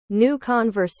New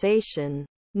conversation.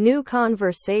 New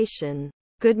conversation.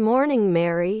 Good morning,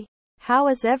 Mary. How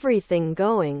is everything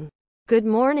going? Good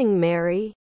morning,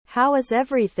 Mary. How is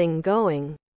everything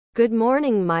going? Good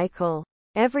morning, Michael.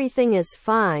 Everything is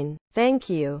fine, thank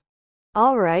you.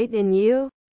 All right, and you?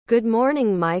 Good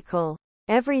morning, Michael.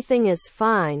 Everything is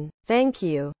fine, thank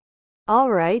you.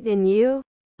 All right, and you?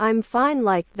 I'm fine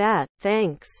like that,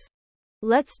 thanks.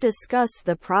 Let's discuss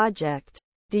the project.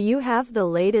 Do you have the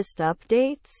latest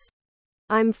updates?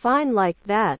 I'm fine like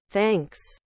that, thanks.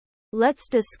 Let's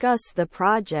discuss the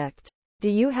project. Do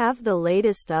you have the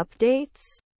latest updates?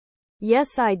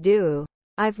 Yes, I do.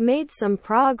 I've made some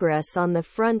progress on the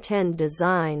front-end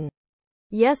design.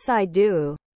 Yes, I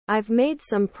do. I've made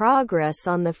some progress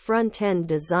on the front-end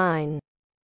design.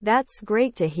 That's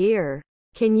great to hear.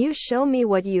 Can you show me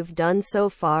what you've done so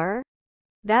far?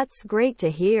 That's great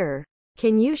to hear.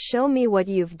 Can you show me what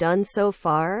you've done so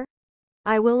far?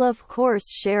 I will of course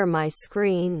share my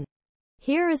screen.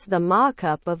 Here is the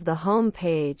mock-up of the home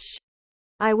page.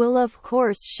 I will of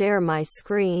course share my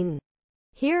screen.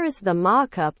 Here is the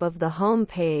mock-up of the home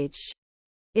page.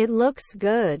 It looks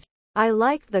good. I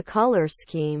like the color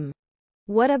scheme.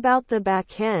 What about the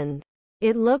back end?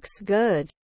 It looks good.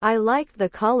 I like the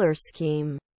color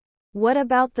scheme. What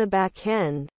about the back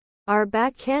end? Our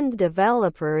back-end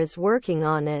developer is working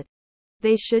on it.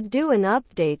 They should do an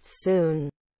update soon.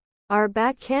 Our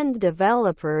back-end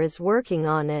developer is working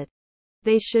on it.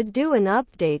 They should do an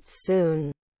update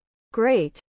soon.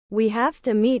 Great. We have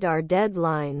to meet our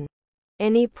deadline.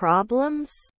 Any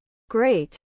problems?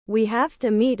 Great. We have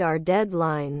to meet our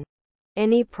deadline.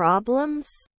 Any problems?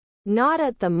 Not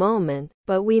at the moment,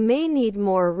 but we may need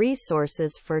more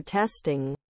resources for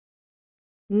testing.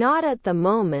 Not at the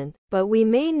moment, but we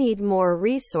may need more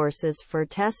resources for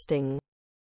testing.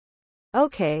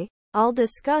 Okay, I'll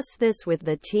discuss this with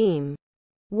the team.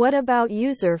 What about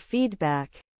user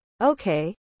feedback?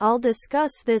 Okay, I'll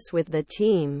discuss this with the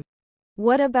team.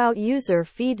 What about user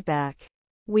feedback?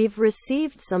 We've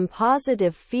received some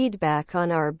positive feedback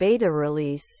on our beta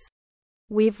release.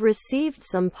 We've received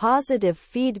some positive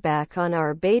feedback on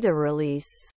our beta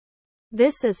release.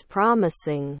 This is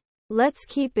promising. Let's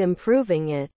keep improving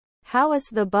it. How is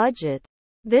the budget?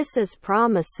 This is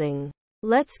promising.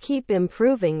 Let's keep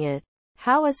improving it.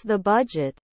 How is the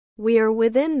budget? We are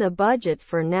within the budget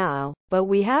for now, but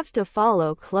we have to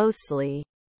follow closely.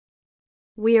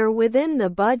 We are within the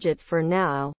budget for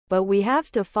now, but we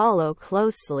have to follow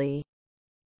closely.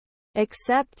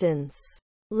 Acceptance.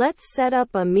 Let's set up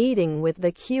a meeting with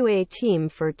the QA team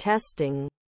for testing.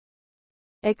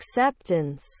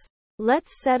 Acceptance.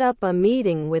 Let's set up a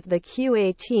meeting with the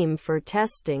QA team for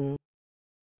testing.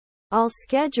 I'll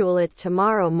schedule it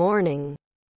tomorrow morning.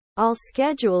 I'll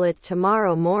schedule it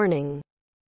tomorrow morning.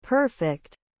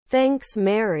 Perfect. Thanks,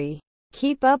 Mary.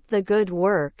 Keep up the good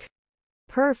work.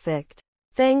 Perfect.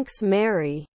 Thanks,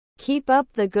 Mary. Keep up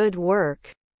the good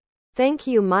work. Thank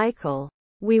you, Michael.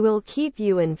 We will keep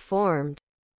you informed.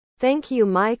 Thank you,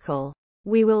 Michael.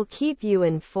 We will keep you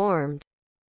informed.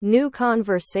 New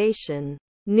conversation.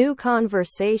 New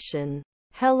conversation.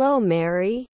 Hello,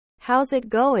 Mary. How's it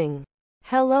going?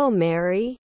 Hello,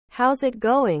 Mary. How's it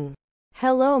going?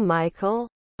 Hello, Michael.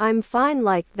 I'm fine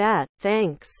like that,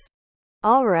 thanks.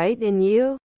 All right, and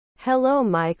you? Hello,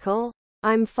 Michael.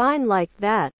 I'm fine like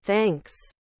that, thanks.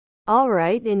 All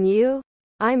right, and you?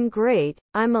 I'm great.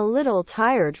 I'm a little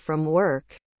tired from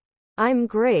work. I'm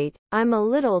great. I'm a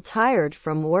little tired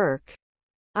from work.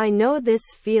 I know this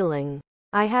feeling.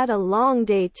 I had a long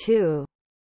day too.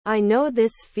 I know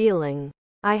this feeling.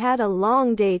 I had a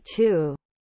long day too.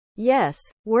 Yes,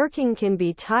 working can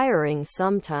be tiring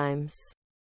sometimes.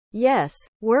 Yes,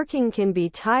 working can be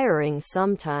tiring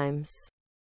sometimes.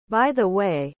 By the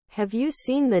way, have you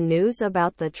seen the news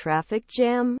about the traffic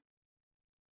jam?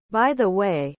 By the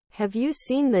way, have you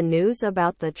seen the news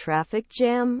about the traffic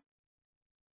jam?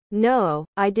 No,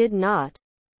 I did not.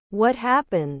 What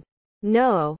happened?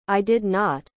 No, I did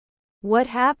not. What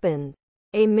happened?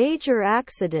 A major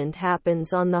accident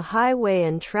happens on the highway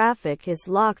and traffic is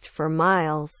locked for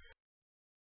miles.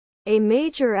 A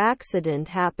major accident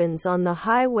happens on the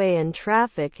highway and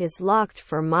traffic is locked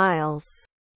for miles.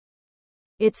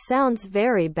 It sounds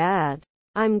very bad.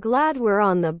 I'm glad we're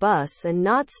on the bus and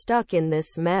not stuck in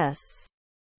this mess.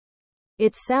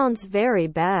 It sounds very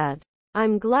bad.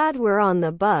 I'm glad we're on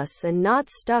the bus and not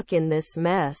stuck in this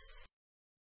mess.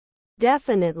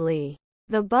 Definitely.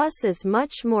 The bus is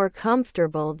much more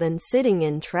comfortable than sitting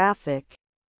in traffic.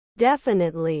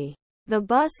 Definitely. The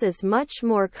bus is much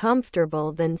more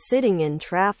comfortable than sitting in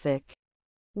traffic.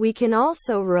 We can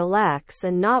also relax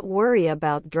and not worry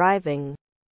about driving.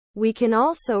 We can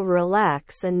also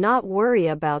relax and not worry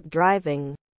about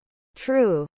driving.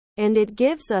 True. And it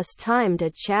gives us time to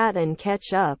chat and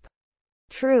catch up.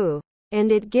 True.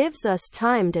 And it gives us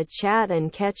time to chat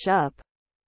and catch up.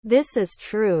 This is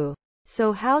true.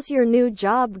 So how's your new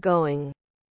job going?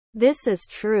 This is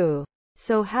true.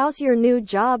 So how's your new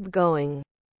job going?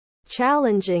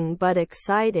 Challenging but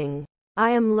exciting.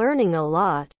 I am learning a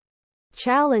lot.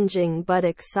 Challenging but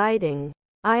exciting.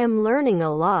 I am learning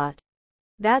a lot.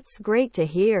 That's great to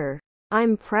hear.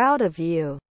 I'm proud of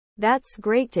you. That's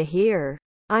great to hear.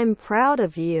 I'm proud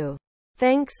of you.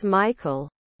 Thanks, Michael.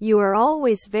 You are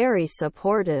always very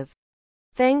supportive.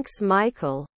 Thanks,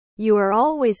 Michael. You are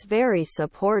always very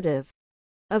supportive.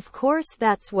 Of course,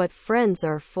 that's what friends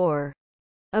are for.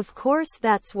 Of course,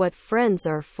 that's what friends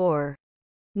are for.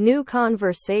 New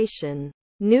conversation.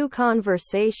 New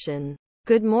conversation.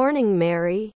 Good morning,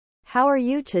 Mary. How are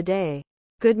you today?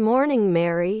 Good morning,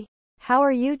 Mary. How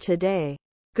are you today?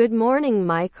 Good morning,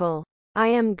 Michael. I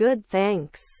am good,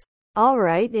 thanks. All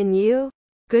right, and you?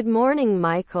 Good morning,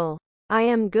 Michael. I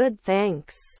am good,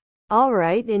 thanks. All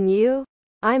right, and you?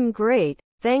 I'm great,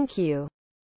 thank you.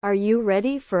 Are you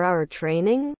ready for our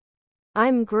training?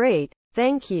 I'm great,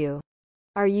 thank you.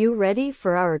 Are you ready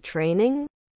for our training?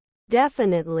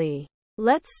 Definitely.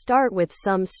 Let's start with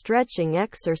some stretching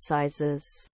exercises.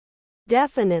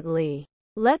 Definitely.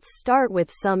 Let's start with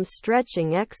some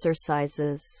stretching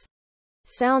exercises.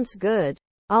 Sounds good.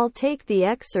 I'll take the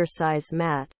exercise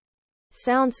mat.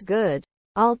 Sounds good.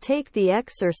 I'll take the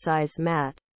exercise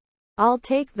mat. I'll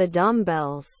take the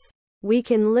dumbbells. We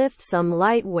can lift some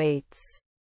light weights.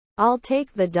 I'll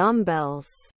take the dumbbells.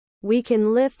 We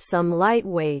can lift some light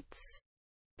weights.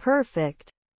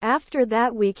 Perfect. After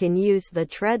that we can use the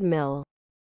treadmill.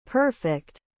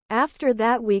 Perfect. After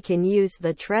that we can use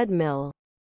the treadmill.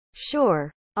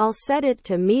 Sure. I'll set it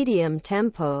to medium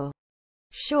tempo.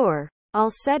 Sure.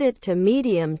 I'll set it to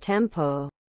medium tempo.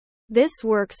 This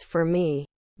works for me.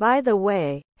 By the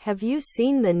way, have you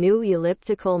seen the new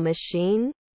elliptical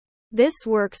machine? This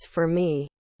works for me.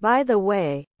 By the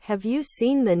way, have you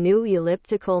seen the new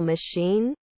elliptical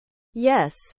machine?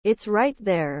 Yes, it's right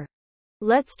there.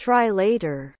 Let's try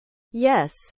later.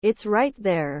 Yes, it's right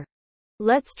there.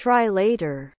 Let's try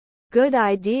later. Good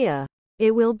idea.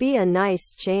 It will be a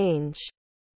nice change.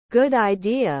 Good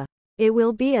idea. It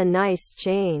will be a nice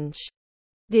change.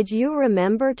 Did you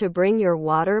remember to bring your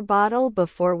water bottle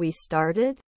before we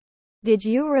started? Did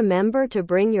you remember to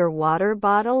bring your water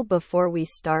bottle before we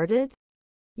started?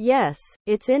 Yes,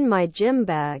 it's in my gym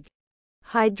bag.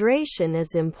 Hydration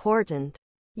is important.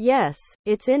 Yes,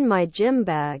 it's in my gym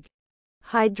bag.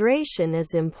 Hydration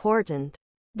is important.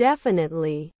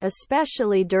 Definitely,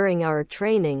 especially during our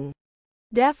training.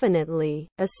 Definitely,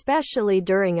 especially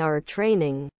during our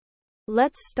training.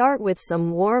 Let's start with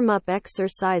some warm-up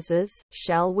exercises,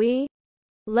 shall we?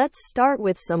 Let's start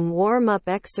with some warm-up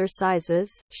exercises,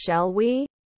 shall we?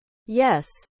 Yes,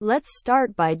 let's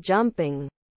start by jumping.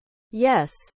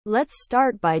 Yes, let's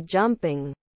start by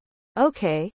jumping.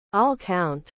 Okay, I'll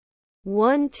count.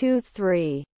 1, 2,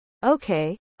 3.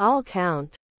 Okay, I'll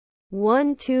count.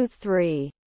 1, 2,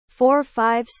 3. 4,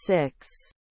 5, 6.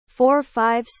 4,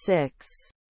 5, 6.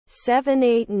 7,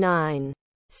 8, 9.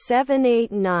 7,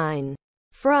 8, 9.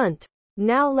 Front.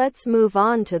 Now let's move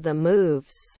on to the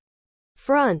moves.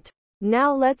 Front.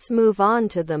 Now let's move on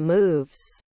to the moves.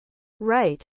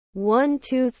 Right. 1,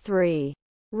 2, 3.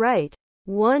 Right.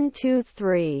 1, 2,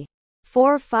 3.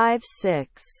 4, 5,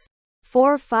 6.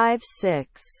 4, 5,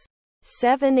 6.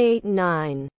 7, 8,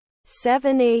 9.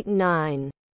 7, 8,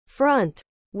 9. Front.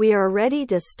 We are ready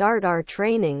to start our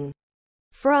training.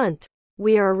 Front.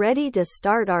 We are ready to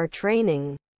start our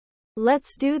training.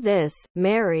 Let's do this,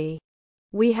 Mary.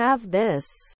 We have this.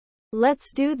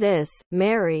 Let's do this,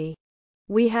 Mary.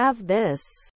 We have this.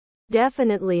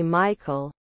 Definitely,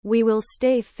 Michael. We will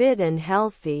stay fit and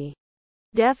healthy.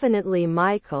 Definitely,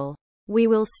 Michael. We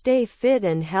will stay fit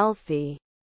and healthy.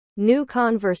 New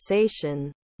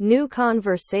conversation. New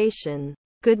conversation.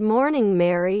 Good morning,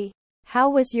 Mary. How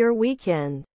was your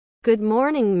weekend? Good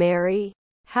morning, Mary.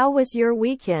 How was your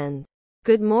weekend?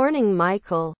 Good morning,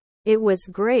 Michael. It was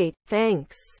great,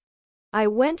 thanks. I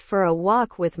went for a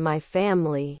walk with my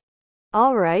family.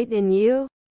 All right, and you?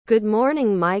 Good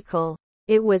morning, Michael.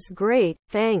 It was great,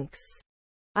 thanks.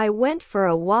 I went for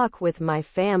a walk with my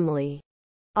family.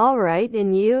 All right,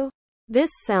 and you?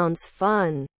 This sounds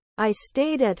fun. I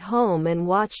stayed at home and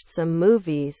watched some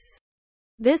movies.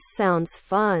 This sounds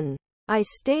fun. I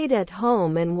stayed at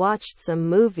home and watched some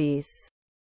movies.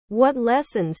 What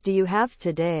lessons do you have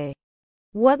today?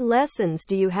 What lessons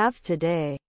do you have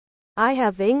today? I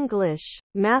have English,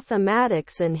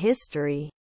 mathematics and history.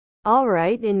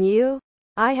 Alright, and you?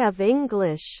 I have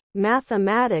English,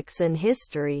 mathematics and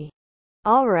history.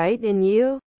 Alright, and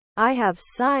you? I have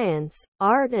science,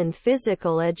 art and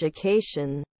physical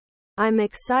education. I'm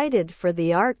excited for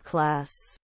the art class.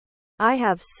 I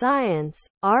have science,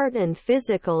 art and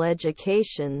physical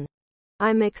education.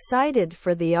 I'm excited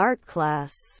for the art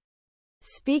class.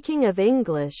 Speaking of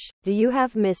English, do you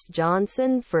have Miss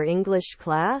Johnson for English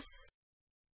class?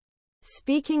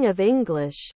 Speaking of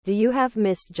English, do you have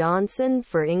Miss Johnson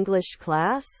for English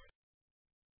class?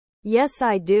 Yes,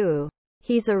 I do.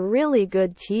 He's a really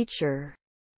good teacher.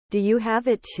 Do you have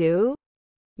it too?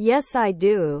 Yes, I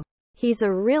do. He's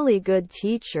a really good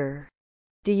teacher.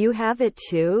 Do you have it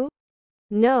too?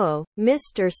 No,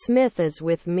 Mr. Smith is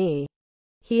with me.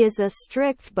 He is a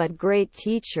strict but great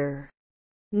teacher.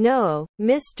 No,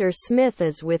 Mr. Smith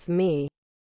is with me.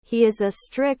 He is a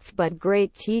strict but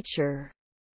great teacher.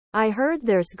 I heard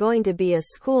there's going to be a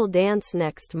school dance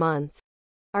next month.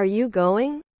 Are you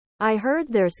going? I heard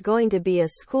there's going to be a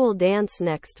school dance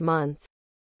next month.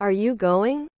 Are you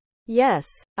going? Yes,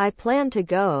 I plan to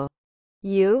go.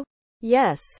 You?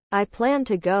 Yes, I plan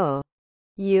to go.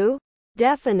 You?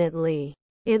 Definitely.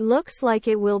 It looks like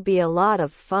it will be a lot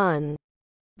of fun.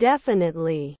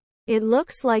 Definitely. It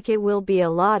looks like it will be a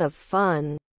lot of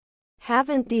fun.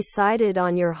 Haven't decided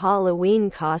on your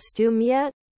Halloween costume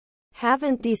yet?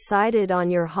 Haven't decided on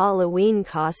your Halloween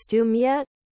costume yet?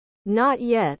 Not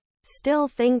yet. Still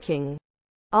thinking.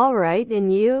 Alright,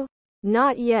 and you?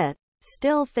 Not yet.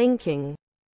 Still thinking.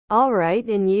 Alright,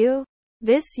 and you?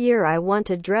 This year I want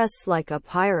to dress like a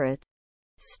pirate.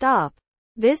 Stop.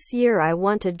 This year I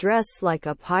want to dress like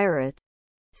a pirate.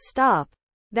 Stop.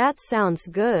 That sounds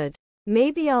good.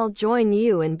 Maybe I'll join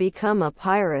you and become a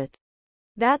pirate.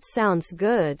 That sounds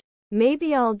good.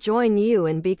 Maybe I'll join you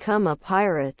and become a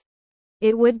pirate.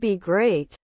 It would be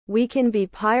great. We can be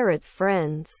pirate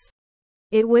friends.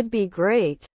 It would be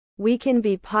great. We can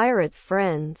be pirate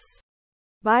friends.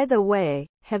 By the way,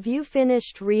 have you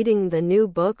finished reading the new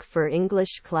book for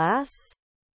English class?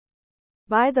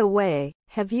 By the way,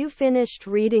 have you finished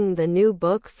reading the new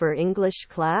book for English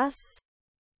class?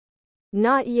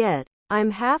 Not yet.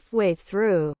 I'm halfway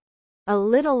through. A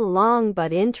little long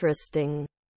but interesting.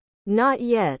 Not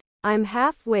yet. I'm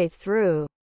halfway through.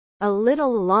 A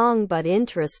little long but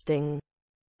interesting.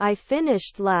 I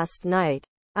finished last night.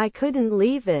 I couldn't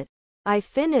leave it. I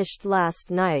finished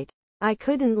last night. I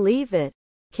couldn't leave it.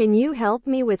 Can you help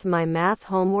me with my math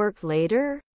homework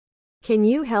later? Can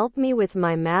you help me with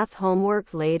my math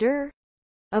homework later?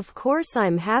 Of course,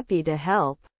 I'm happy to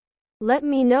help. Let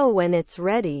me know when it's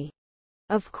ready.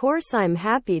 Of course, I'm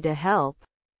happy to help.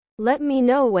 Let me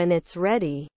know when it's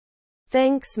ready.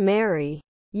 Thanks, Mary.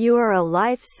 You are a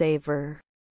lifesaver.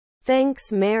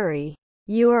 Thanks, Mary.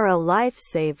 You are a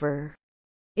lifesaver.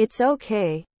 It's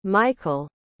okay, Michael.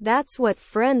 That's what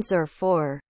friends are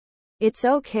for. It's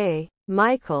okay,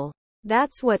 Michael.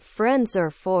 That's what friends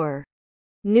are for.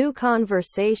 New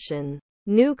conversation.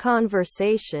 New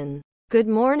conversation. Good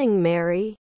morning,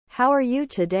 Mary. How are you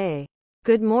today?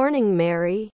 Good morning,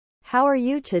 Mary. How are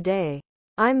you today?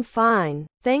 I'm fine,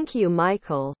 thank you,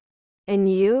 Michael.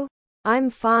 And you? I'm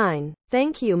fine,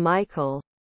 thank you, Michael.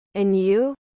 And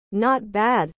you? Not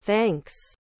bad, thanks.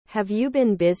 Have you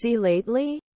been busy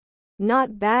lately?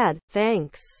 Not bad,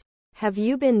 thanks. Have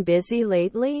you been busy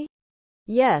lately?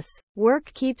 Yes,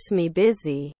 work keeps me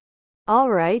busy.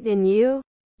 Alright, and you?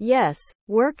 Yes,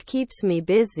 work keeps me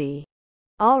busy.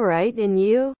 Alright, and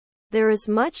you? There is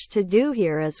much to do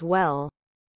here as well.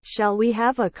 Shall we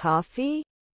have a coffee?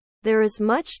 There is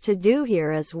much to do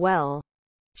here as well.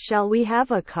 Shall we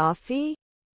have a coffee?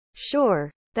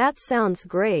 Sure, that sounds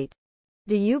great.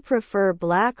 Do you prefer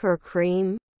black or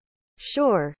cream?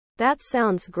 Sure, that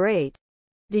sounds great.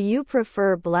 Do you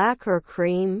prefer black or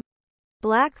cream?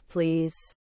 Black, please.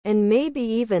 And maybe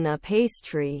even a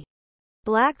pastry.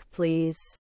 Black, please.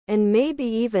 And maybe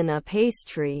even a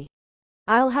pastry.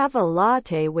 I'll have a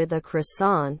latte with a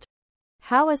croissant.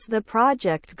 How is the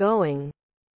project going?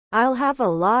 I'll have a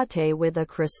latte with a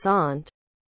croissant.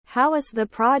 How is the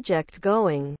project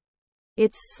going?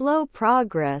 It's slow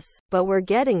progress, but we're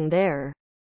getting there.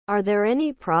 Are there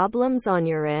any problems on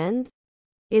your end?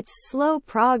 It's slow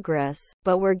progress,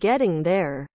 but we're getting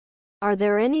there. Are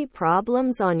there any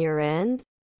problems on your end?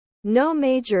 No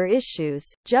major issues,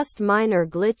 just minor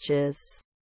glitches.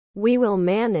 We will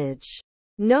manage.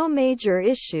 No major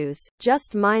issues,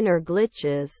 just minor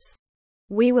glitches.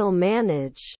 We will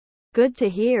manage. Good to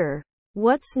hear.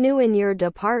 What's new in your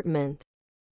department?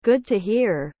 Good to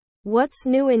hear. What's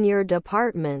new in your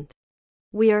department?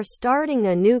 We are starting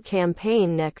a new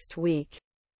campaign next week.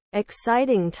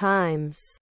 Exciting times.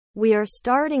 We are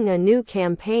starting a new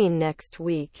campaign next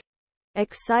week.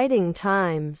 Exciting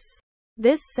times.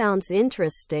 This sounds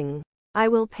interesting. I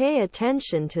will pay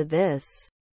attention to this.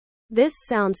 This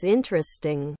sounds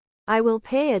interesting. I will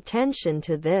pay attention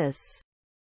to this.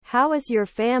 How is your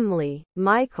family,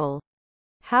 Michael?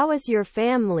 How is your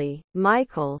family,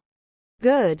 Michael?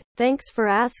 Good, thanks for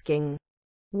asking.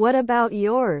 What about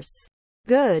yours?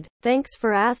 Good, thanks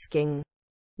for asking.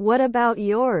 What about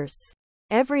yours?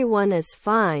 Everyone is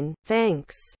fine,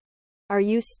 thanks. Are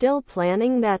you still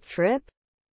planning that trip?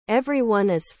 Everyone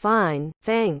is fine,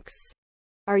 thanks.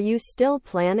 Are you still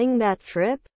planning that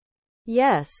trip?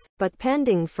 Yes, but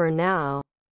pending for now.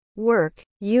 Work,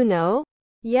 you know?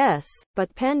 Yes,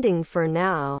 but pending for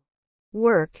now.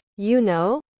 Work, you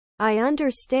know? I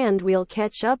understand we'll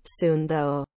catch up soon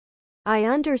though. I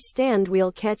understand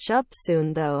we'll catch up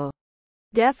soon though.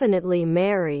 Definitely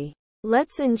Mary.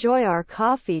 Let's enjoy our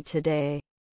coffee today.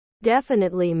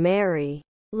 Definitely Mary.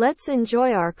 Let's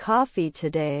enjoy our coffee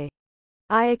today.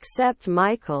 I accept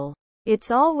Michael. It's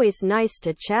always nice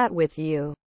to chat with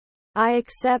you. I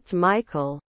accept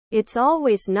Michael. It's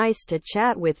always nice to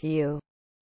chat with you.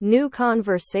 New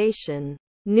conversation.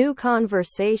 New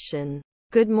conversation.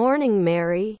 Good morning,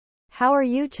 Mary. How are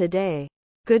you today?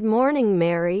 Good morning,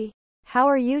 Mary. How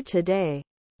are you today?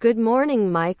 Good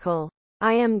morning, Michael.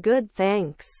 I am good,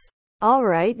 thanks. All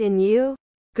right, and you?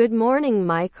 Good morning,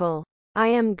 Michael. I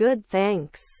am good,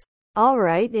 thanks. All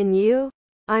right, and you?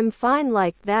 I'm fine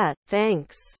like that,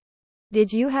 thanks.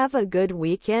 Did you have a good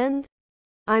weekend?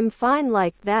 I'm fine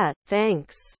like that,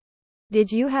 thanks.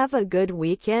 Did you have a good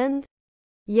weekend?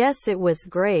 Yes, it was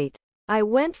great. I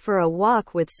went for a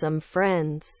walk with some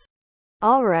friends.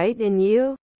 All right, and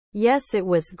you? Yes, it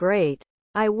was great.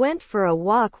 I went for a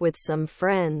walk with some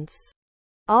friends.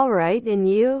 All right, and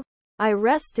you? I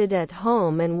rested at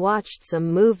home and watched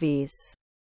some movies.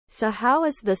 So how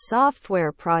is the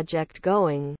software project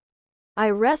going? I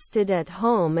rested at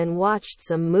home and watched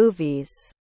some movies.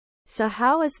 So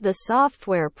how is the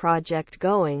software project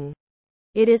going?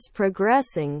 It is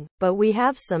progressing, but we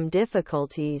have some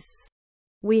difficulties.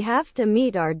 We have to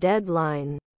meet our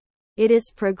deadline. It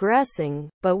is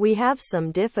progressing, but we have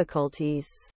some difficulties.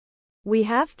 We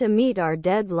have to meet our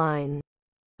deadline.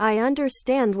 I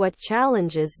understand. What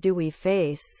challenges do we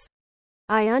face?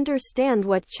 I understand.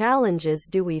 What challenges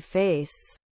do we face?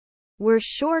 We're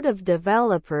short of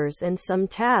developers and some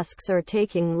tasks are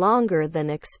taking longer than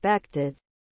expected.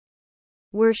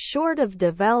 We're short of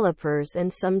developers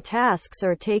and some tasks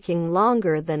are taking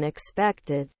longer than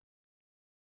expected.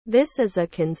 This is a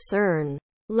concern.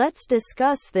 Let's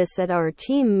discuss this at our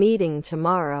team meeting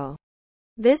tomorrow.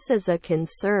 This is a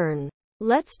concern.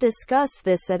 Let's discuss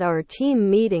this at our team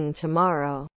meeting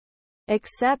tomorrow.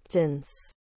 Acceptance.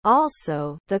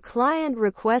 Also, the client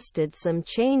requested some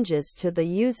changes to the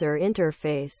user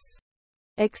interface.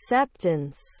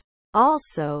 Acceptance.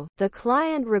 Also, the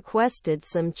client requested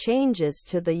some changes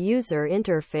to the user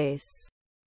interface.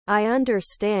 I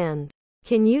understand.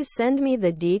 Can you send me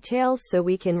the details so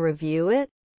we can review it?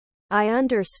 I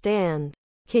understand.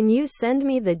 Can you send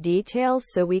me the details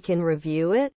so we can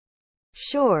review it?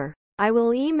 Sure. I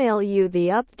will email you the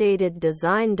updated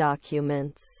design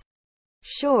documents.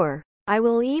 Sure. I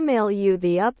will email you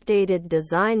the updated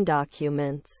design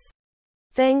documents.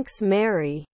 Thanks,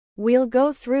 Mary. We'll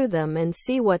go through them and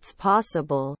see what's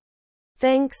possible.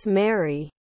 Thanks, Mary.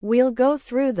 We'll go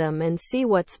through them and see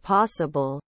what's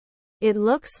possible. It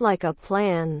looks like a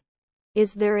plan.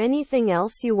 Is there anything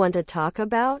else you want to talk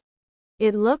about?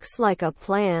 It looks like a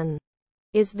plan.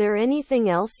 Is there anything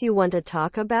else you want to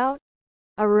talk about?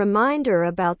 A reminder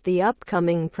about the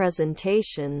upcoming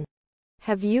presentation.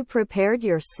 Have you prepared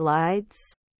your slides?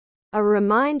 A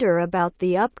reminder about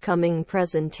the upcoming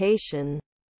presentation.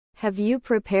 Have you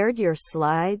prepared your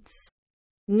slides?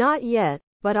 Not yet,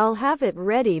 but I'll have it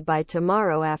ready by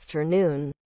tomorrow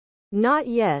afternoon. Not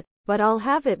yet, but I'll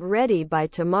have it ready by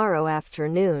tomorrow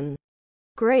afternoon.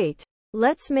 Great.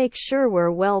 Let's make sure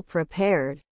we're well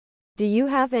prepared. Do you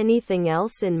have anything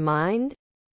else in mind?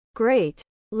 Great.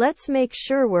 Let's make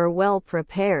sure we're well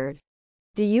prepared.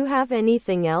 Do you have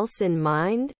anything else in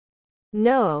mind?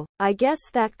 No, I guess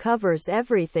that covers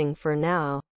everything for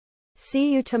now.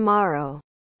 See you tomorrow.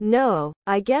 No,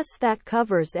 I guess that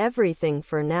covers everything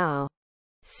for now.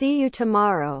 See you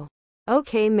tomorrow.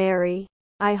 Okay, Mary.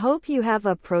 I hope you have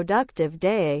a productive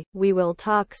day. We will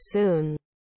talk soon.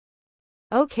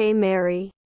 Okay,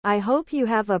 Mary. I hope you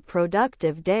have a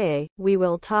productive day. We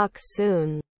will talk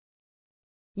soon.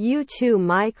 You too,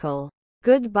 Michael.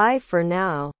 Goodbye for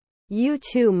now. You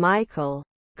too, Michael.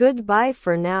 Goodbye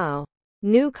for now.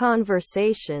 New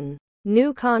conversation.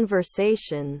 New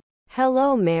conversation.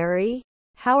 Hello, Mary.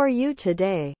 How are you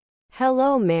today?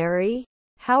 Hello, Mary.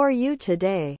 How are you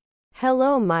today?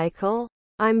 Hello, Michael.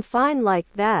 I'm fine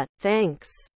like that, thanks.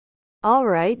 All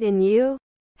right, and you?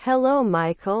 Hello,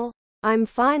 Michael. I'm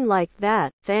fine like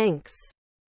that, thanks.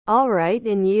 All right,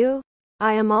 and you?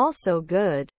 I am also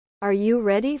good. Are you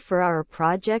ready for our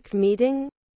project meeting?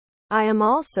 I am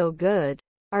also good.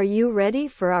 Are you ready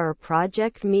for our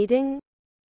project meeting?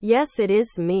 Yes, it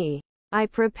is me. I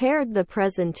prepared the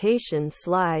presentation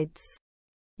slides.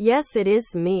 Yes, it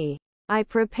is me. I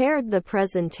prepared the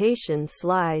presentation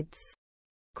slides.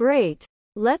 Great.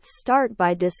 Let's start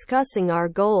by discussing our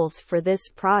goals for this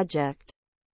project.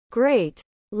 Great.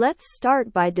 Let's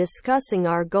start by discussing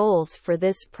our goals for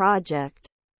this project.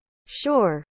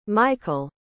 Sure,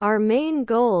 Michael. Our main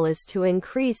goal is to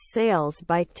increase sales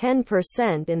by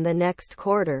 10% in the next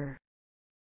quarter.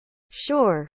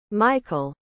 Sure,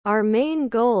 Michael. Our main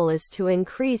goal is to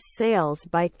increase sales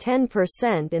by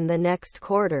 10% in the next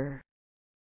quarter.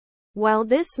 While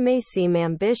this may seem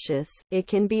ambitious, it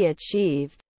can be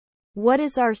achieved. What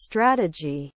is our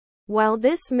strategy? While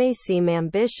this may seem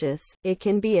ambitious, it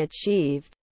can be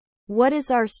achieved. What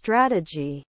is our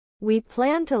strategy? We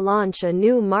plan to launch a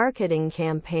new marketing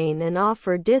campaign and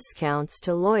offer discounts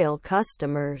to loyal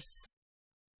customers.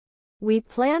 We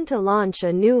plan to launch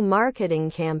a new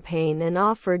marketing campaign and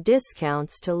offer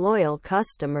discounts to loyal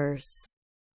customers.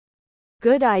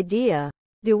 Good idea.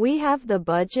 Do we have the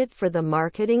budget for the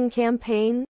marketing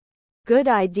campaign? Good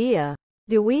idea.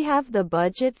 Do we have the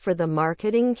budget for the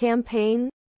marketing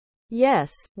campaign?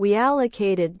 Yes, we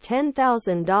allocated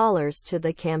 $10,000 to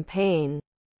the campaign.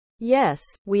 Yes,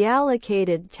 we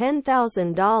allocated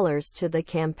 $10,000 to the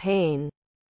campaign.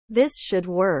 This should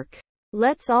work.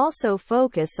 Let's also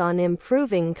focus on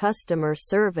improving customer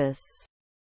service.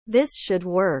 This should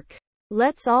work.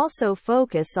 Let's also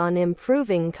focus on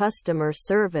improving customer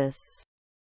service.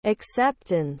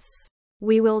 Acceptance.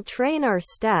 We will train our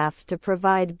staff to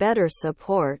provide better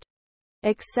support.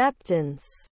 Acceptance.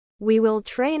 We will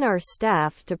train our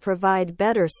staff to provide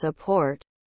better support.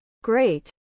 Great.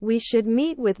 We should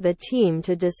meet with the team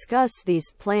to discuss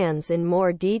these plans in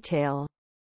more detail.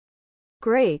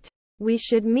 Great. We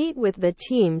should meet with the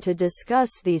team to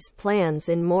discuss these plans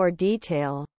in more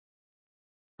detail.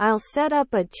 I'll set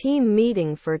up a team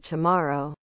meeting for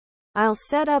tomorrow. I'll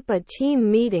set up a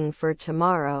team meeting for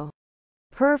tomorrow.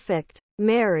 Perfect,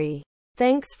 Mary.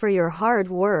 Thanks for your hard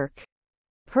work.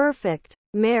 Perfect,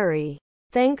 Mary.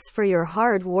 Thanks for your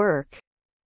hard work.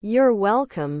 You're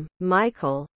welcome,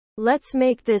 Michael. Let's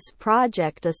make this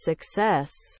project a success.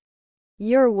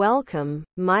 You're welcome,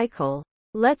 Michael.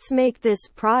 Let's make this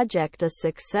project a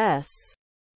success.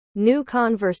 New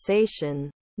conversation.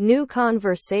 New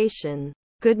conversation.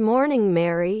 Good morning,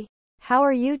 Mary. How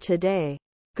are you today?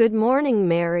 Good morning,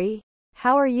 Mary.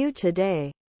 How are you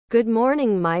today? Good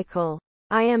morning, Michael.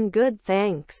 I am good,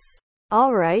 thanks.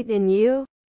 All right, and you?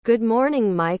 Good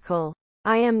morning, Michael.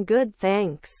 I am good,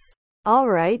 thanks. All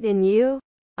right, and you?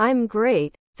 I'm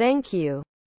great, thank you.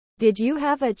 Did you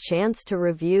have a chance to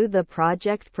review the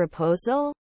project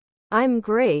proposal? I'm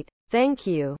great, thank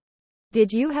you.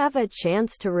 Did you have a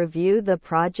chance to review the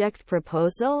project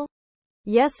proposal?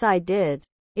 Yes, I did.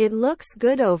 It looks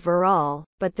good overall,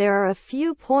 but there are a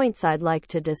few points I'd like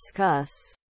to discuss.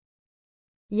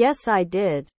 Yes, I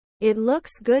did. It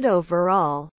looks good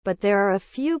overall, but there are a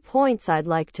few points I'd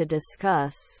like to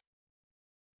discuss.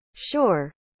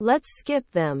 Sure. Let's skip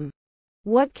them.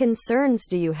 What concerns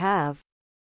do you have?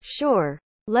 Sure.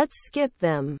 Let's skip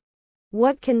them.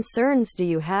 What concerns do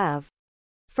you have?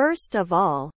 First of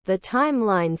all, the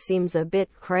timeline seems a bit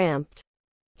cramped.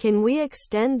 Can we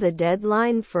extend the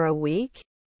deadline for a week?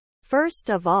 First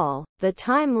of all, the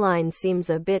timeline seems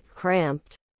a bit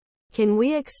cramped. Can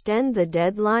we extend the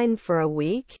deadline for a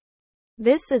week?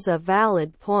 This is a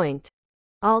valid point.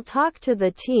 I'll talk to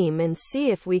the team and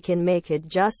see if we can make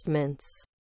adjustments.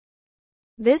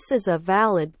 This is a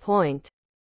valid point.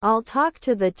 I'll talk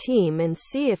to the team and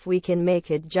see if we can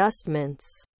make adjustments.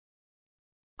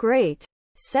 Great.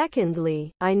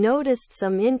 Secondly, I noticed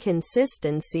some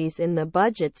inconsistencies in the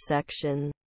budget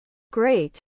section.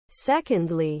 Great.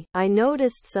 Secondly, I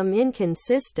noticed some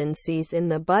inconsistencies in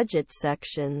the budget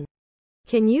section.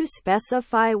 Can you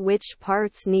specify which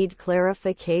parts need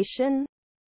clarification?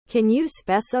 Can you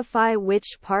specify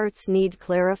which parts need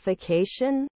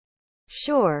clarification?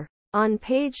 Sure. On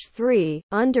page 3,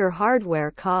 under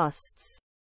hardware costs,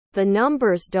 the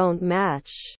numbers don't match.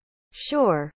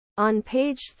 Sure. On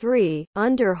page 3,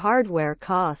 under hardware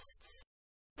costs,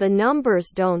 the numbers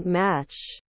don't match.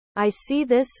 I see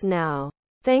this now.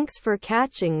 Thanks for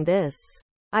catching this.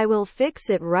 I will fix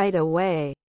it right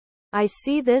away. I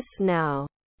see this now.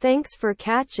 Thanks for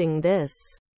catching this.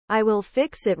 I will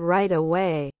fix it right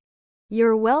away.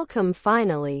 You're welcome.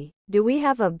 Finally, do we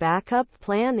have a backup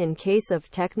plan in case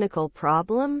of technical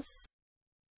problems?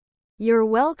 You're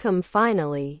welcome.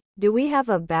 Finally, do we have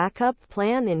a backup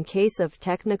plan in case of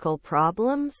technical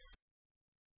problems?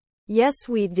 Yes,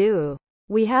 we do.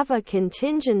 We have a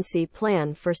contingency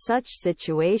plan for such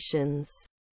situations.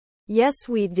 Yes,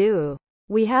 we do.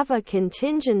 We have a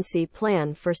contingency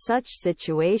plan for such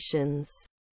situations.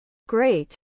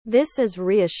 Great. This is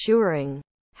reassuring.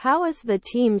 How is the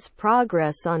team's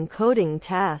progress on coding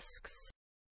tasks?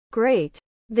 Great.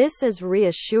 This is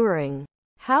reassuring.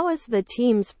 How is the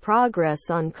team's progress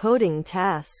on coding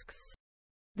tasks?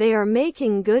 They are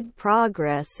making good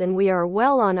progress and we are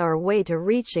well on our way to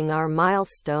reaching our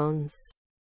milestones.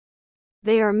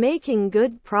 They are making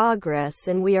good progress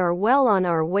and we are well on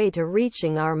our way to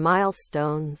reaching our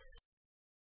milestones.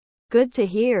 Good to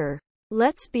hear.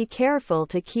 Let's be careful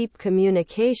to keep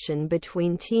communication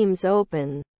between teams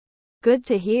open. Good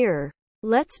to hear.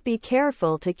 Let's be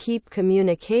careful to keep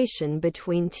communication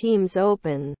between teams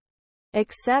open.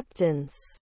 Acceptance.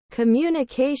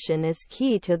 Communication is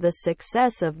key to the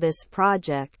success of this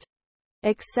project.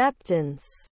 Acceptance.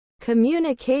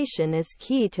 Communication is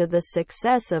key to the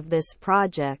success of this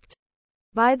project.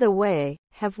 By the way,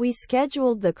 have we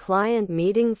scheduled the client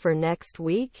meeting for next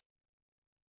week?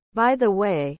 By the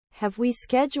way, have we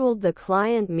scheduled the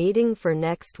client meeting for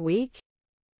next week?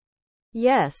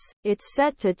 Yes, it's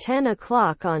set to 10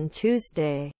 o'clock on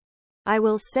Tuesday. I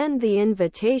will send the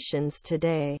invitations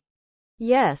today.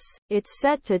 Yes, it's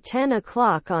set to 10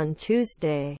 o'clock on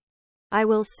Tuesday. I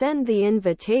will send the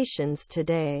invitations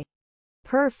today.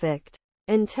 Perfect.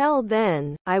 Until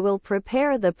then, I will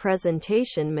prepare the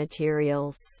presentation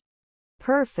materials.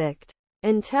 Perfect.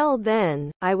 Until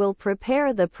then, I will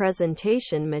prepare the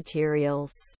presentation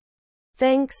materials.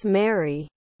 Thanks, Mary.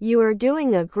 You are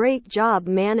doing a great job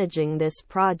managing this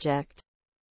project.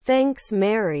 Thanks,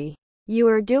 Mary. You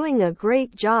are doing a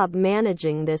great job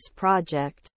managing this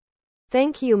project.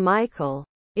 Thank you, Michael.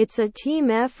 It's a team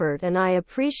effort and I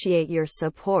appreciate your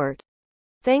support.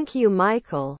 Thank you,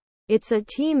 Michael. It's a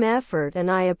team effort and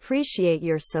I appreciate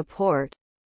your support.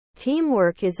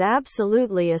 Teamwork is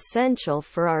absolutely essential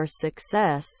for our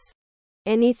success.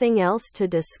 Anything else to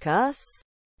discuss?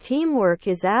 Teamwork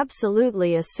is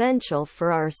absolutely essential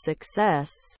for our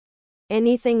success.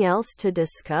 Anything else to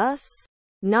discuss?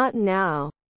 Not now.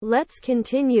 Let's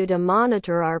continue to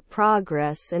monitor our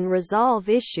progress and resolve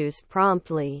issues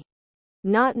promptly.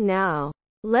 Not now.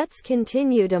 Let's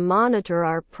continue to monitor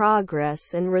our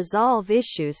progress and resolve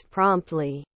issues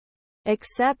promptly.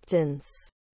 Acceptance.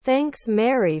 Thanks,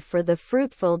 Mary, for the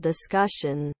fruitful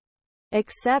discussion.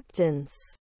 Acceptance.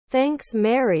 Thanks,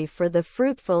 Mary, for the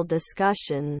fruitful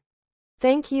discussion.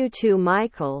 Thank you too,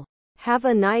 Michael. Have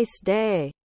a nice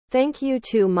day. Thank you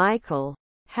too, Michael.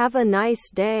 Have a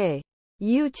nice day.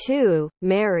 You too,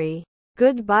 Mary.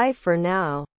 Goodbye for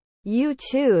now. You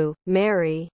too,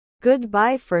 Mary.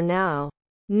 Goodbye for now.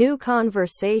 New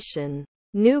conversation.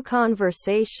 New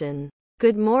conversation.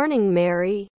 Good morning,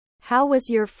 Mary. How was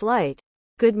your flight?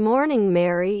 Good morning,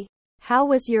 Mary. How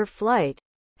was your flight?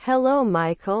 Hello,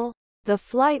 Michael. The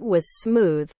flight was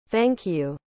smooth, thank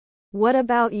you. What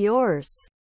about yours?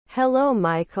 Hello,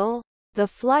 Michael. The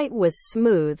flight was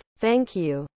smooth, thank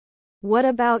you. What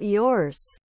about yours?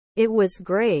 It was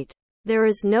great. There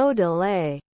is no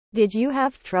delay. Did you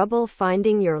have trouble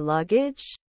finding your luggage?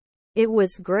 It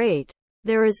was great.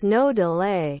 There is no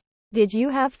delay. Did you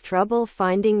have trouble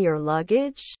finding your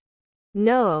luggage?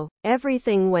 No,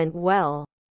 everything went well.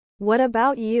 What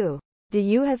about you? Do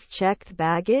you have checked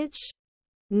baggage?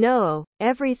 No,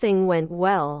 everything went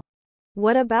well.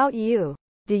 What about you?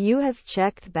 Do you have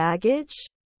checked baggage?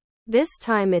 This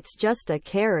time it's just a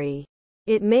carry.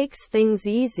 It makes things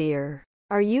easier.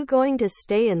 Are you going to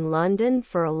stay in London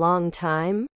for a long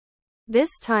time? This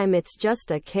time it's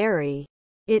just a carry.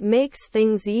 It makes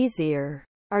things easier.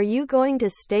 Are you going to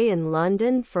stay in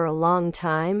London for a long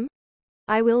time?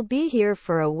 I will be here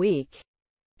for a week.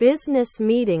 Business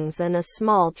meetings and a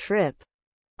small trip.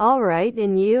 All right,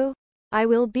 and you? I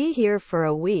will be here for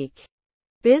a week.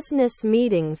 Business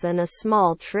meetings and a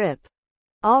small trip.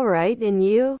 All right, and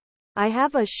you? I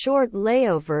have a short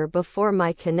layover before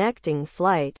my connecting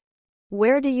flight.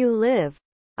 Where do you live?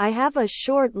 I have a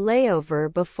short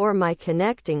layover before my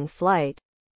connecting flight.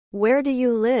 Where do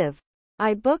you live?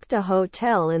 I booked a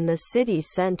hotel in the city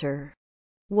center.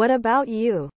 What about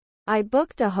you? I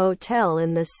booked a hotel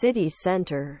in the city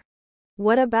center.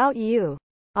 What about you?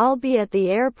 I'll be at the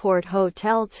airport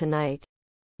hotel tonight.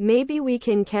 Maybe we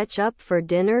can catch up for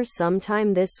dinner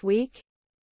sometime this week?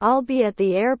 I'll be at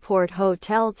the airport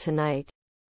hotel tonight.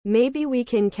 Maybe we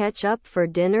can catch up for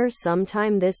dinner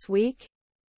sometime this week?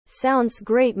 Sounds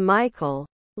great, Michael.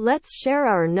 Let's share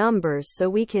our numbers so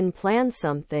we can plan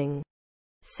something.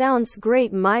 Sounds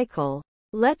great, Michael.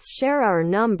 Let's share our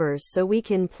numbers so we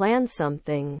can plan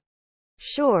something.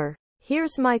 Sure.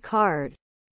 Here's my card.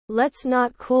 Let's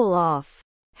not cool off.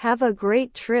 Have a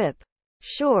great trip.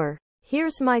 Sure.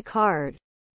 Here's my card.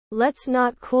 Let's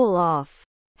not cool off.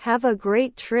 Have a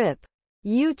great trip.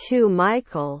 You too,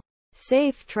 Michael.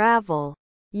 Safe travel.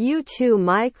 You too,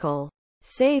 Michael.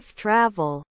 Safe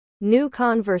travel. New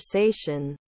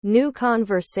conversation. New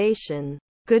conversation.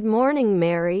 Good morning,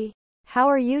 Mary. How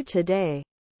are you today?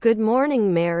 Good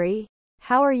morning, Mary.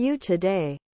 How are you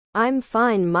today? I'm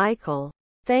fine, Michael.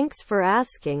 Thanks for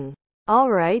asking.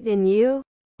 All right, and you?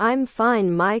 I'm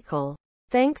fine, Michael.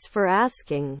 Thanks for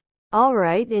asking. All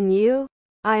right, and you?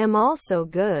 I am also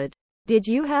good. Did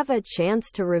you have a chance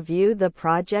to review the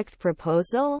project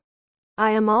proposal?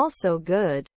 I am also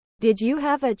good. Did you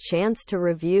have a chance to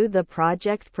review the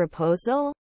project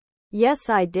proposal? Yes,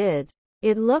 I did.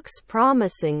 It looks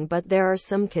promising, but there are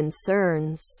some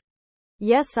concerns.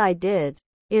 Yes, I did.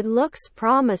 It looks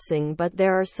promising, but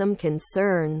there are some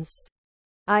concerns.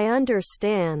 I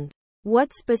understand.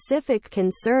 What specific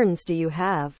concerns do you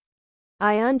have?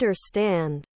 I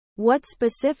understand. What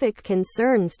specific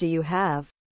concerns do you have?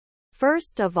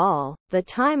 First of all, the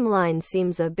timeline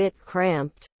seems a bit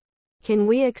cramped. Can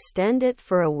we extend it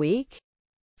for a week?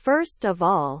 First of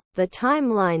all, the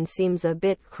timeline seems a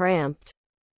bit cramped.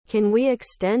 Can we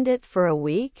extend it for a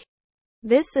week?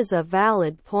 This is a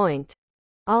valid point.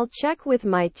 I'll check with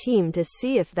my team to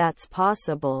see if that's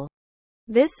possible.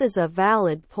 This is a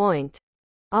valid point.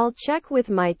 I'll check with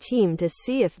my team to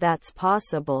see if that's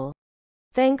possible.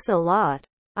 Thanks a lot.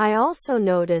 I also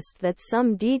noticed that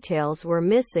some details were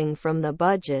missing from the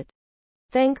budget.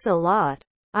 Thanks a lot.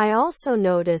 I also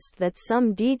noticed that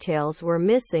some details were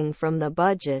missing from the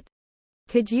budget.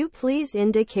 Could you please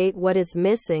indicate what is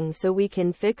missing so we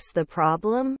can fix the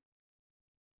problem?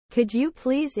 Could you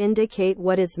please indicate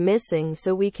what is missing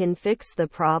so we can fix the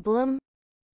problem?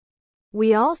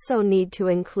 We also need to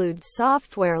include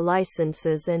software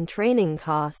licenses and training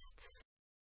costs.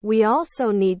 We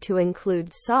also need to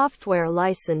include software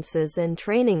licenses and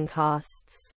training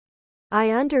costs. I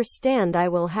understand. I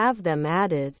will have them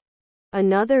added.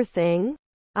 Another thing?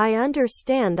 I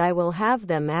understand. I will have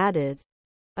them added.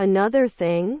 Another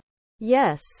thing?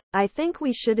 Yes, I think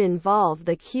we should involve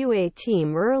the QA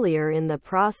team earlier in the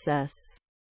process.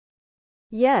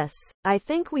 Yes, I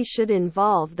think we should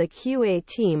involve the QA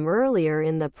team earlier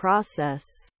in the process.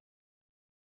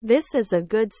 This is a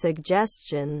good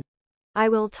suggestion. I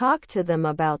will talk to them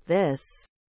about this.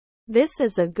 This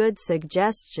is a good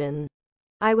suggestion.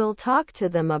 I will talk to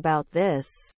them about this.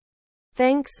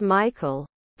 Thanks, Michael.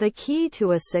 The key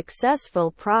to a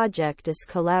successful project is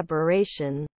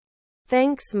collaboration.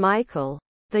 Thanks, Michael.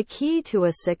 The key to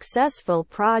a successful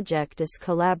project is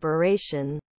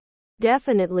collaboration.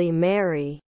 Definitely,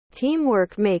 Mary.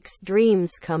 Teamwork makes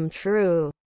dreams come true.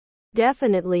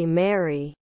 Definitely,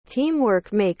 Mary.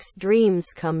 Teamwork makes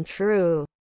dreams come true.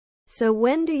 So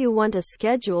when do you want to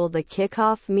schedule the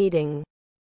kickoff meeting?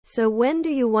 So when do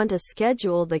you want to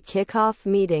schedule the kickoff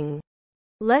meeting?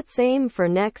 Let's aim for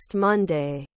next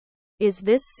Monday. Is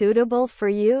this suitable for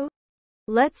you?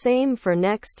 Let's aim for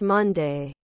next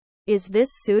Monday. Is this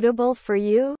suitable for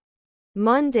you?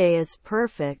 Monday is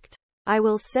perfect. I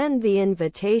will send the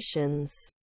invitations.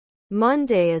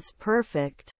 Monday is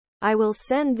perfect. I will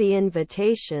send the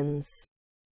invitations.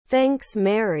 Thanks,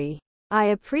 Mary. I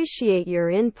appreciate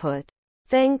your input.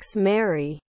 Thanks,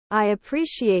 Mary. I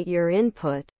appreciate your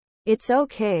input. It's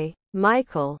okay,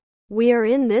 Michael. We are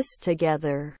in this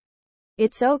together.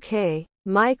 It's okay,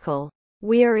 Michael.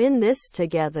 We are in this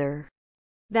together.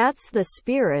 That's the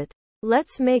spirit.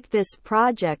 Let's make this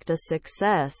project a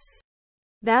success.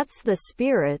 That's the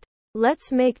spirit.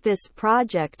 Let's make this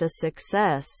project a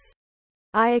success.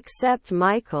 I accept,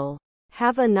 Michael.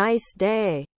 Have a nice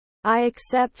day. I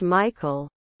accept, Michael.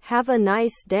 Have a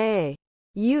nice day.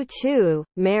 You too,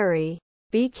 Mary.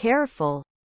 Be careful.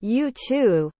 You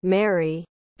too, Mary.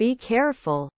 Be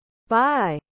careful.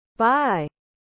 Bye. Bye.